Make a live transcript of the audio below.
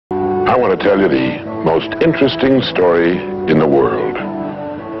I want to tell you the most interesting story in the world.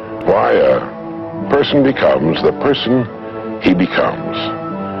 Why a person becomes the person he becomes.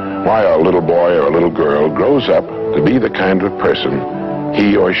 Why a little boy or a little girl grows up to be the kind of person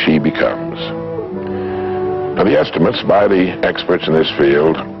he or she becomes. Now, the estimates by the experts in this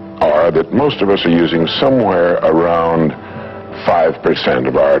field are that most of us are using somewhere around 5%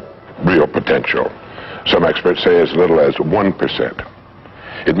 of our real potential. Some experts say as little as 1%.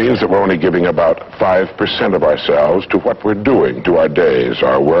 It means that we're only giving about 5% of ourselves to what we're doing, to our days,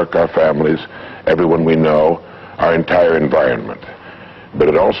 our work, our families, everyone we know, our entire environment. But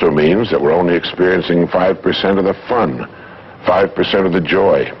it also means that we're only experiencing 5% of the fun, 5% of the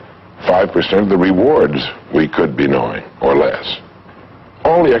joy, 5% of the rewards we could be knowing, or less.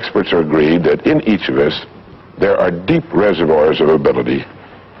 All the experts are agreed that in each of us there are deep reservoirs of ability,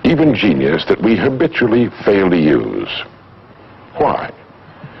 even genius, that we habitually fail to use. Why?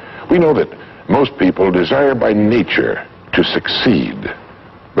 We know that most people desire by nature to succeed.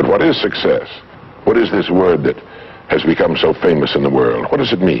 But what is success? What is this word that has become so famous in the world? What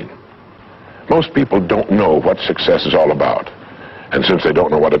does it mean? Most people don't know what success is all about. And since they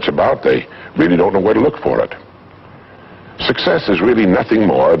don't know what it's about, they really don't know where to look for it. Success is really nothing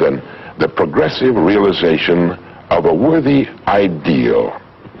more than the progressive realization of a worthy ideal.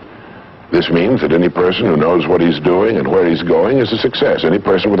 This means that any person who knows what he's doing and where he's going is a success. Any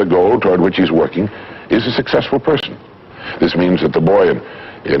person with a goal toward which he's working is a successful person. This means that the boy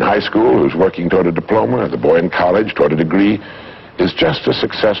in high school who's working toward a diploma, or the boy in college toward a degree, is just as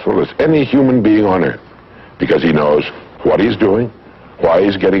successful as any human being on earth, because he knows what he's doing, why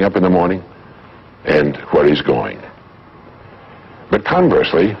he's getting up in the morning, and where he's going. But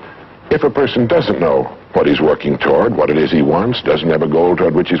conversely, if a person doesn't know what he's working toward, what it is he wants, doesn't have a goal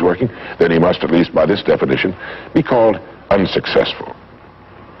toward which he's working, then he must, at least by this definition, be called unsuccessful.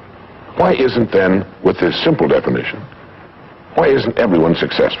 Why isn't then, with this simple definition, why isn't everyone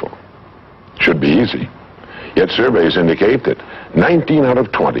successful? Should be easy. Yet surveys indicate that 19 out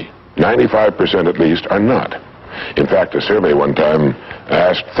of 20, 95% at least, are not. In fact, a survey one time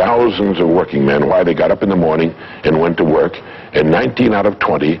asked thousands of working men why they got up in the morning and went to work, and 19 out of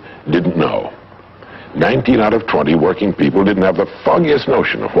 20 didn't know. 19 out of 20 working people didn't have the foggiest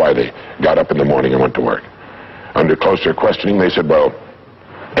notion of why they got up in the morning and went to work. Under closer questioning, they said, well,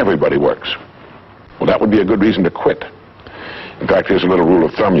 everybody works. Well, that would be a good reason to quit. In fact, here's a little rule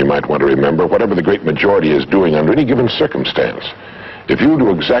of thumb you might want to remember. Whatever the great majority is doing under any given circumstance, if you do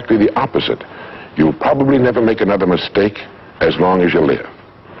exactly the opposite, you'll probably never make another mistake as long as you live.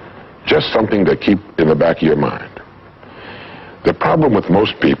 Just something to keep in the back of your mind. The problem with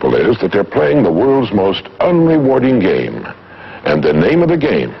most people is that they're playing the world's most unrewarding game. And the name of the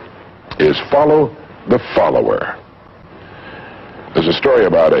game is follow the follower. There's a story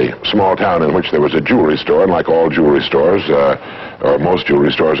about a small town in which there was a jewelry store, and like all jewelry stores, or most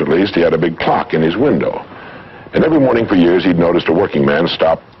jewelry stores at least, he had a big clock in his window. And every morning for years he'd noticed a working man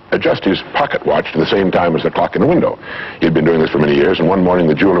stop, adjust his pocket watch to the same time as the clock in the window. He'd been doing this for many years, and one morning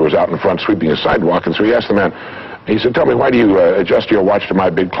the jeweler was out in front sweeping his sidewalk, and so he asked the man, he said, tell me, why do you adjust your watch to my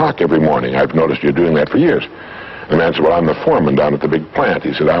big clock every morning? I've noticed you're doing that for years. The man said, well, I'm the foreman down at the big plant.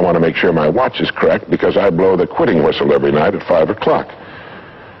 He said, I want to make sure my watch is correct because I blow the quitting whistle every night at 5 o'clock.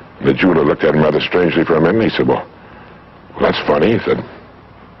 The jeweler looked at him rather strangely for a minute, and he said, well, that's funny. He said,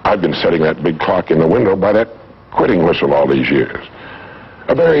 I've been setting that big clock in the window by that quitting whistle all these years.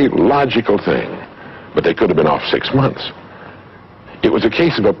 A very logical thing, but they could have been off 6 months. It was a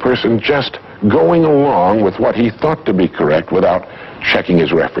case of a person just going along with what he thought to be correct without checking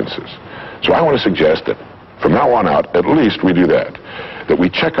his references. So I want to suggest that from now on out, at least we do that we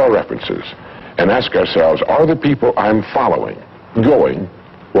check our references and ask ourselves, are the people I'm following going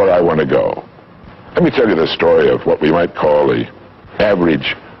where I want to go? Let me tell you the story of what we might call the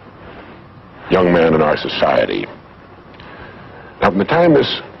average young man in our society. Now, from the time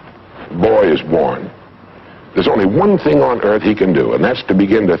this boy is born, there's only one thing on earth he can do, and that's to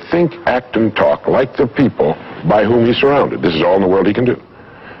begin to think, act, and talk like the people by whom he's surrounded. This is all in the world he can do.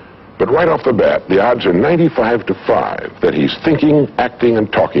 But right off the bat, the odds are 95 to 5 that he's thinking, acting,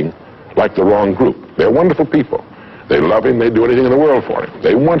 and talking like the wrong group. They're wonderful people. They love him. They do anything in the world for him.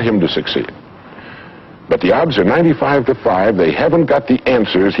 They want him to succeed. But the odds are 95 to 5 they haven't got the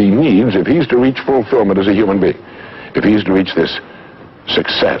answers he needs if he's to reach fulfillment as a human being, if he's to reach this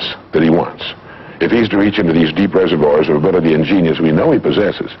success that he wants, if he's to reach into these deep reservoirs of ability and genius we know he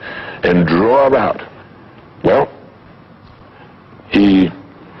possesses and draw it out. Well, he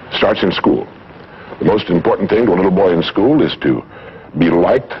starts in school. The most important thing to a little boy in school is to be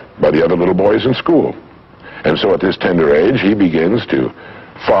liked by the other little boys in school. And so at this tender age, he begins to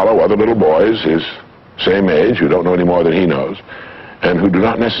follow other little boys his same age who don't know any more than he knows and who do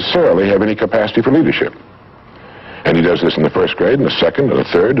not necessarily have any capacity for leadership. And he does this in the first grade, and the second, and the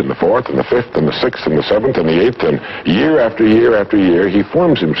third, and the fourth, and the fifth, and the sixth, and the seventh, and the eighth, and year after year after year, he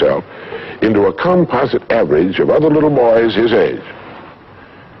forms himself into a composite average of other little boys his age,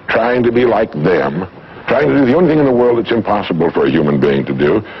 trying to be like them, trying to do the only thing in the world that's impossible for a human being to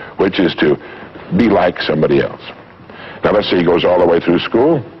do, which is to be like somebody else. Now, let's say he goes all the way through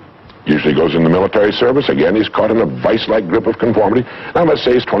school, usually goes in the military service. Again, he's caught in a vice-like grip of conformity. Now, let's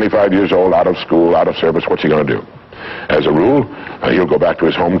say he's 25 years old, out of school, out of service. What's he going to do? As a rule, he'll go back to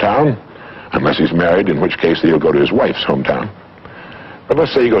his hometown, unless he's married, in which case he'll go to his wife's hometown. But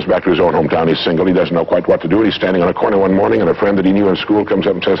let's say he goes back to his own hometown, he's single, he doesn't know quite what to do, and he's standing on a corner one morning, and a friend that he knew in school comes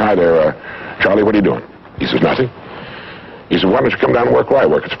up and says, "Hi there, Charlie, what are you doing?" He says, "Nothing." He said, "Why don't you come down and work where I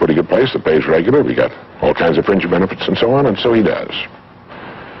work? It's a pretty good place, the pay's regular, we got all kinds of fringe benefits and so on," and so he does.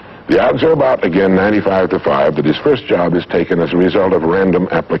 The odds are about, again, 95 to 5, that his first job is taken as a result of random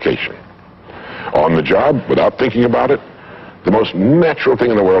application. On the job, without thinking about it, the most natural thing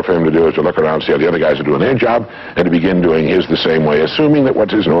in the world for him to do is to look around, see how the other guys are doing their job, and to begin doing his the same way, assuming that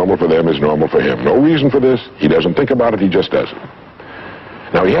what is normal for them is normal for him. No reason for this. He doesn't think about it. He just does it.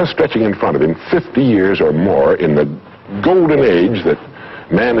 Now, he has stretching in front of him 50 years or more in the golden age that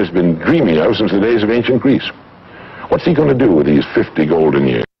man has been dreaming of since the days of ancient Greece. What's he going to do with these 50 golden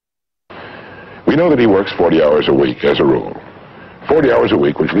years? We know that he works 40 hours a week, as a rule. 40 hours a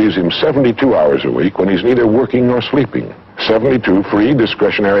week, which leaves him 72 hours a week when he's neither working nor sleeping. 72 free,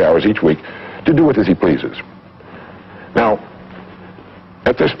 discretionary hours each week to do it as he pleases. Now,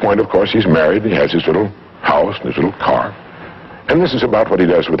 at this point, of course, he's married, he has his little house and his little car, and this is about what he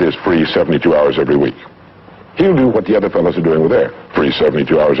does with his free 72 hours every week. He'll do what the other fellows are doing with their free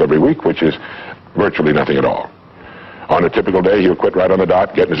 72 hours every week, which is virtually nothing at all. On a typical day, he'll quit right on the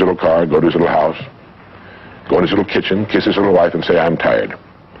dot, get in his little car, go to his little house, go in his little kitchen, kiss his little wife, and say, "I'm tired."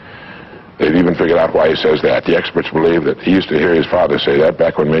 They've even figured out why he says that. The experts believe that he used to hear his father say that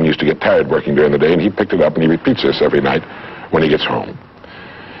back when men used to get tired working during the day, and he picked it up and he repeats this every night when he gets home.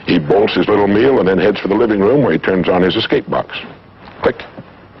 He bolts his little meal and then heads for the living room where he turns on his escape box. Click.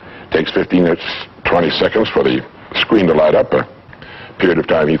 Takes 15 or 20 seconds for the screen to light up, a period of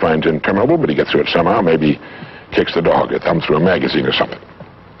time he finds interminable, but he gets through it somehow. Maybe kicks the dog, a thumb through a magazine or something.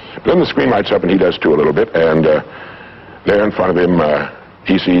 But then the screen lights up and he does too a little bit, and there in front of him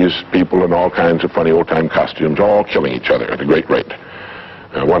he sees people in all kinds of funny old-time costumes, all killing each other at a great rate.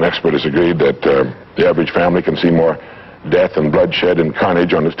 One expert has agreed that the average family can see more death and bloodshed and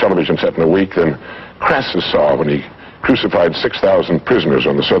carnage on his television set in a week than Crassus saw when he crucified 6,000 prisoners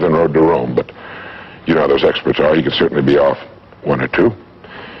on the southern road to Rome. But you know how those experts are. He could certainly be off one or two.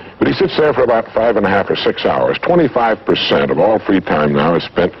 But he sits there for about 5.5 or 6 hours. 25% of all free time now is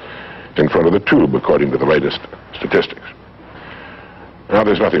spent in front of the tube, according to the latest statistics. Now,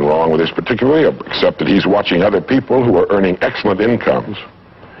 there's nothing wrong with this particularly, except that he's watching other people who are earning excellent incomes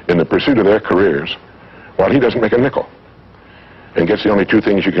in the pursuit of their careers, while he doesn't make a nickel, and gets the only two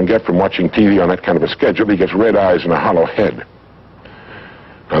things you can get from watching TV on that kind of a schedule. He gets red eyes and a hollow head.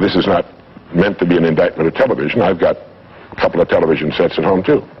 Now, this is not meant to be an indictment of television. I've got a couple of television sets at home,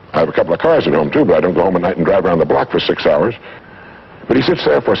 too. I have a couple of cars at home, too, but I don't go home at night and drive around the block for 6 hours. But he sits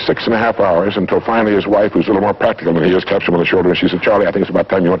there for 6.5 hours until finally his wife, who's a little more practical than he is, taps him on the shoulder and she says, "Charlie, I think it's about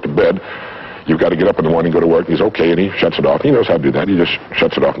time you went to bed. You've got to get up in the morning and go to work." And he's okay, and he shuts it off. He knows how to do that. He just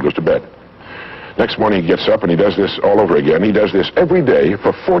shuts it off and goes to bed. Next morning he gets up and he does this all over again. He does this every day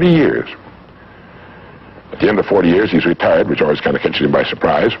for 40 years. At the end of 40 years, he's retired, which always kind of catches him by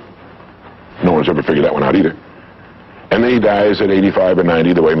surprise. No one's ever figured that one out either. And then he dies at 85 or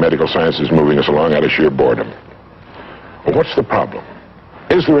 90, the way medical science is moving us along, out of sheer boredom. Well, what's the problem?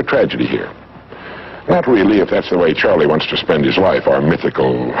 Is there a tragedy here? Not really, if that's the way Charlie wants to spend his life, our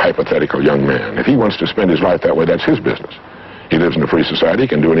mythical, hypothetical young man. If he wants to spend his life that way, that's his business. He lives in a free society, he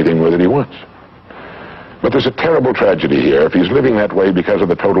can do anything with it he wants. But there's a terrible tragedy here if he's living that way because of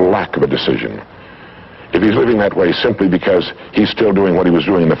the total lack of a decision. If he's living that way simply because he's still doing what he was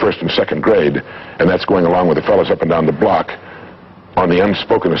doing in the first and second grade, and that's going along with the fellows up and down the block on the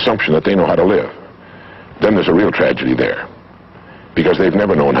unspoken assumption that they know how to live, then there's a real tragedy there. Because they've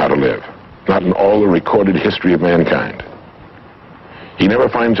never known how to live. Not in all the recorded history of mankind. He never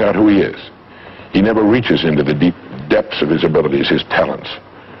finds out who he is. He never reaches into the deep depths of his abilities, his talents.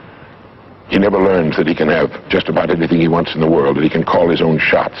 He never learns that he can have just about anything he wants in the world, that he can call his own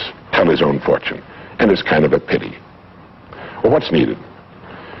shots, tell his own fortune. And it's kind of a pity. Well, what's needed?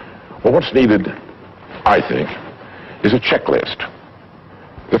 Well, what's needed, I think, is a checklist.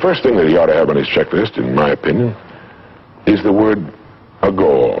 The first thing that he ought to have on his checklist, in my opinion, is the word a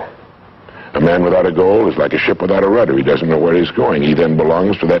goal. A man without a goal is like a ship without a rudder. He doesn't know where he's going. He then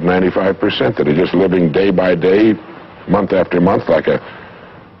belongs to that 95% that are just living day by day, month after month, like a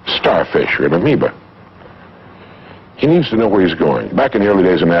starfish or an amoeba. He needs to know where he's going. Back in the early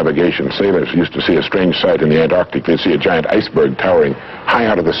days of navigation, sailors used to see a strange sight in the Antarctic. They'd see a giant iceberg towering high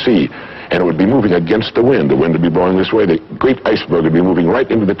out of the sea, and it would be moving against the wind. The wind would be blowing this way. The great iceberg would be moving right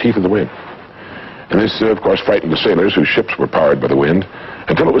into the teeth of the wind. And this, of course, frightened the sailors whose ships were powered by the wind,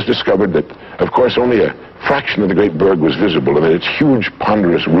 until it was discovered that, of course, only a fraction of the great berg was visible, and that its huge,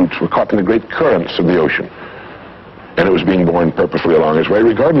 ponderous roots were caught in the great currents of the ocean. And it was being borne purposefully along its way,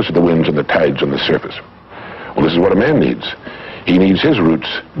 regardless of the winds and the tides on the surface. Well, this is what a man needs. He needs his roots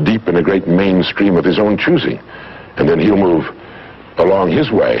deep in a great main stream of his own choosing, and then he'll move along his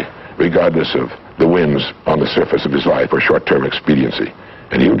way, regardless of the winds on the surface of his life or short-term expediency,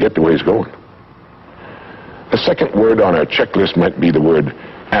 and he'll get to where he's going. The second word on our checklist might be the word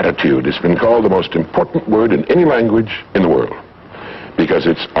attitude. It's been called the most important word in any language in the world, because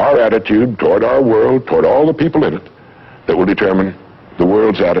it's our attitude toward our world, toward all the people in it, that will determine the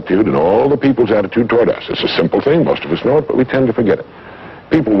world's attitude and all the people's attitude toward us. It's a simple thing. Most of us know it, but we tend to forget it.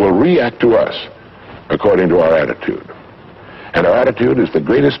 People will react to us according to our attitude. And our attitude is the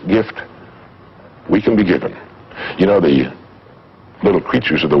greatest gift we can be given. You know, the little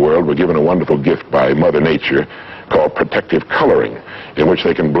creatures of the world were given a wonderful gift by Mother Nature called protective coloring, in which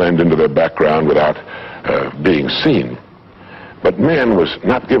they can blend into their background without being seen. But man was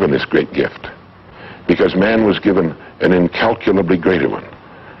not given this great gift, because man was given an incalculably greater one.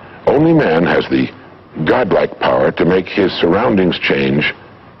 Only man has the godlike power to make his surroundings change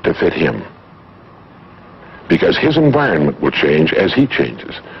to fit him, because his environment will change as he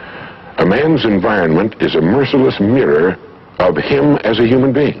changes. A man's environment is a merciless mirror of him as a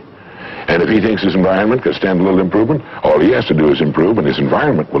human being. And if he thinks his environment could stand a little improvement, all he has to do is improve, and his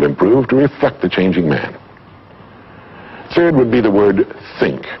environment will improve to reflect the changing man. Third would be the word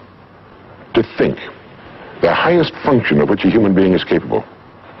think. To think. The highest function of which a human being is capable.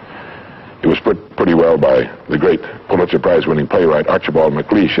 It was put pretty well by the great Pulitzer Prize-winning playwright Archibald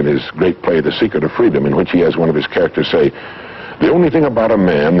MacLeish in his great play, The Secret of Freedom, in which he has one of his characters say, "The only thing about a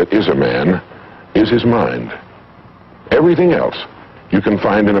man that is a man is his mind. Everything else you can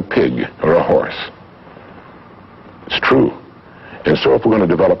find in a pig or a horse." It's true. And so if we're going to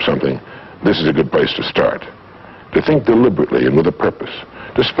develop something, this is a good place to start. To think deliberately and with a purpose.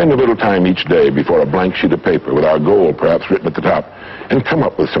 To spend a little time each day before a blank sheet of paper with our goal perhaps written at the top, and come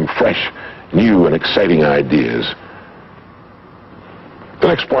up with some fresh, new, and exciting ideas. The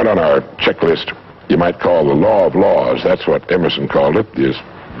next point on our checklist you might call the law of laws. That's what Emerson called it, this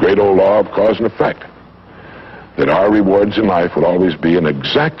great old law of cause and effect. That our rewards in life will always be in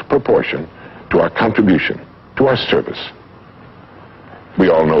exact proportion to our contribution, to our service. We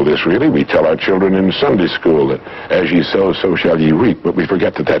all know this, really. We tell our children in Sunday school that as ye sow, so shall ye reap, but we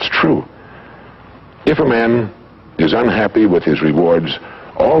forget that that's true. If a man is unhappy with his rewards,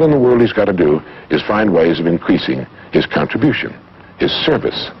 all in the world he's got to do is find ways of increasing his contribution, his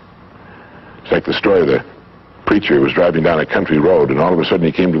service. It's like the story of the preacher who was driving down a country road, and all of a sudden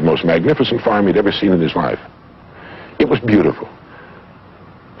he came to the most magnificent farm he'd ever seen in his life. It was beautiful.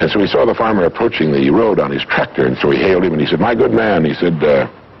 And so he saw the farmer approaching the road on his tractor, and so he hailed him, and he said, "My good man," he said,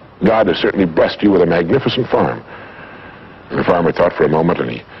 "God has certainly blessed you with a magnificent farm." And the farmer thought for a moment, and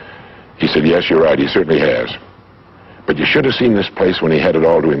he said, "Yes, you're right, he certainly has. But you should have seen this place when he had it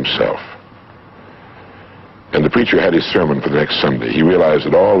all to himself." And the preacher had his sermon for the next Sunday. He realized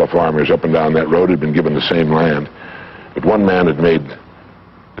that all the farmers up and down that road had been given the same land, but one man had made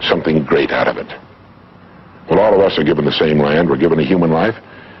something great out of it. Well, all of us are given the same land. We're given a human life,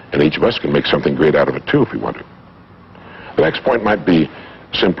 and each of us can make something great out of it too if we want to. The next point might be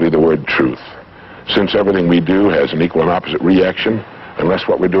simply the word truth. Since everything we do has an equal and opposite reaction, unless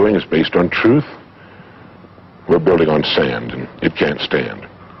what we're doing is based on truth, we're building on sand, and it can't stand.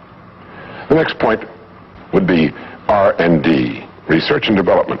 The next point would be R&D, research and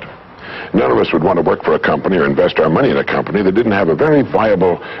development. None of us would want to work for a company or invest our money in a company that didn't have a very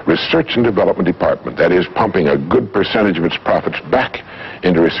viable research and development department. That is, pumping a good percentage of its profits back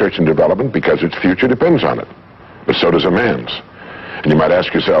into research and development because its future depends on it. But so does a man's. And you might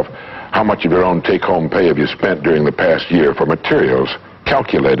ask yourself, how much of your own take-home pay have you spent during the past year for materials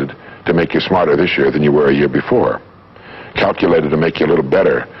calculated to make you smarter this year than you were a year before? Calculated to make you a little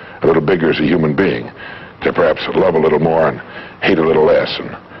better, a little bigger as a human being, to perhaps love a little more and hate a little less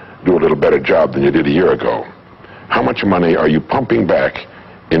and do a little better job than you did a year ago. How much money are you pumping back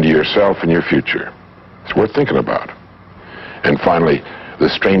into yourself and your future? It's worth thinking about. And finally, the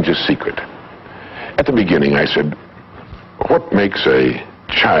strangest secret. At the beginning, I said, What makes a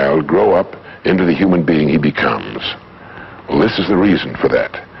child grow up into the human being he becomes? Well, this is the reason for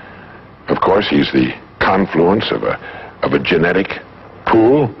that. Of course, he's the confluence of a genetic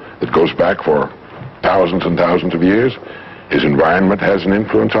pool that goes back for thousands and thousands of years. His environment has an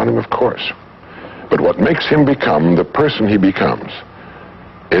influence on him, of course. But what makes him become the person he becomes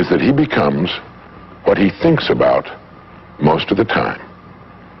is that he becomes what he thinks about most of the time.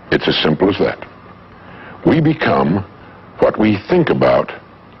 It's as simple as that. We become what we think about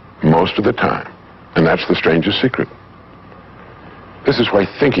most of the time. And that's the strangest secret. This is why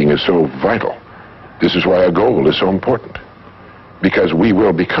thinking is so vital. This is why a goal is so important. Because we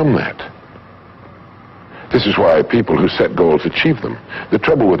will become that. This is why people who set goals achieve them. The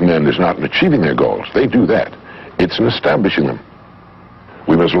trouble with men is not in achieving their goals. They do that. It's in establishing them.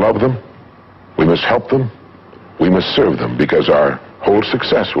 We must love them. We must help them. We must serve them, because our whole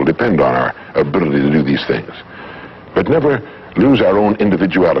success will depend on our ability to do these things. But never lose our own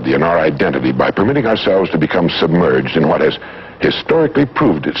individuality and our identity by permitting ourselves to become submerged in what has historically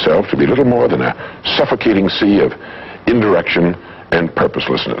proved itself to be little more than a suffocating sea of indirection and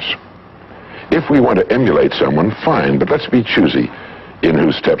purposelessness. If we want to emulate someone, fine, but let's be choosy in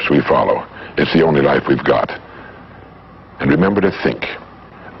whose steps we follow. It's the only life we've got. And remember to think.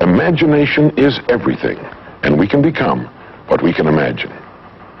 Imagination is everything, and we can become what we can imagine.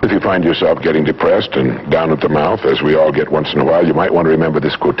 If you find yourself getting depressed and down at the mouth, as we all get once in a while, you might want to remember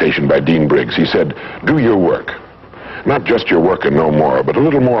this quotation by Dean Briggs. He said, "Do your work. Not just your work and no more, but a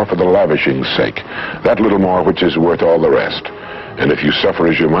little more for the lavishing's sake. That little more which is worth all the rest. And if you suffer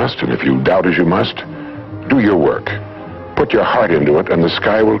as you must, and if you doubt as you must, do your work. Put your heart into it, and the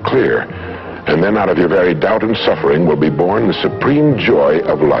sky will clear. And then out of your very doubt and suffering will be born the supreme joy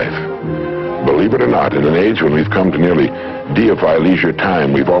of life." Believe it or not, in an age when we've come to nearly deify leisure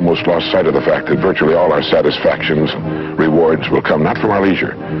time, we've almost lost sight of the fact that virtually all our satisfactions and rewards will come not from our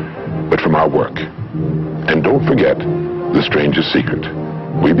leisure, but from our work. And don't forget the strangest secret.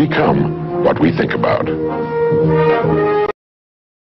 We become what we think about.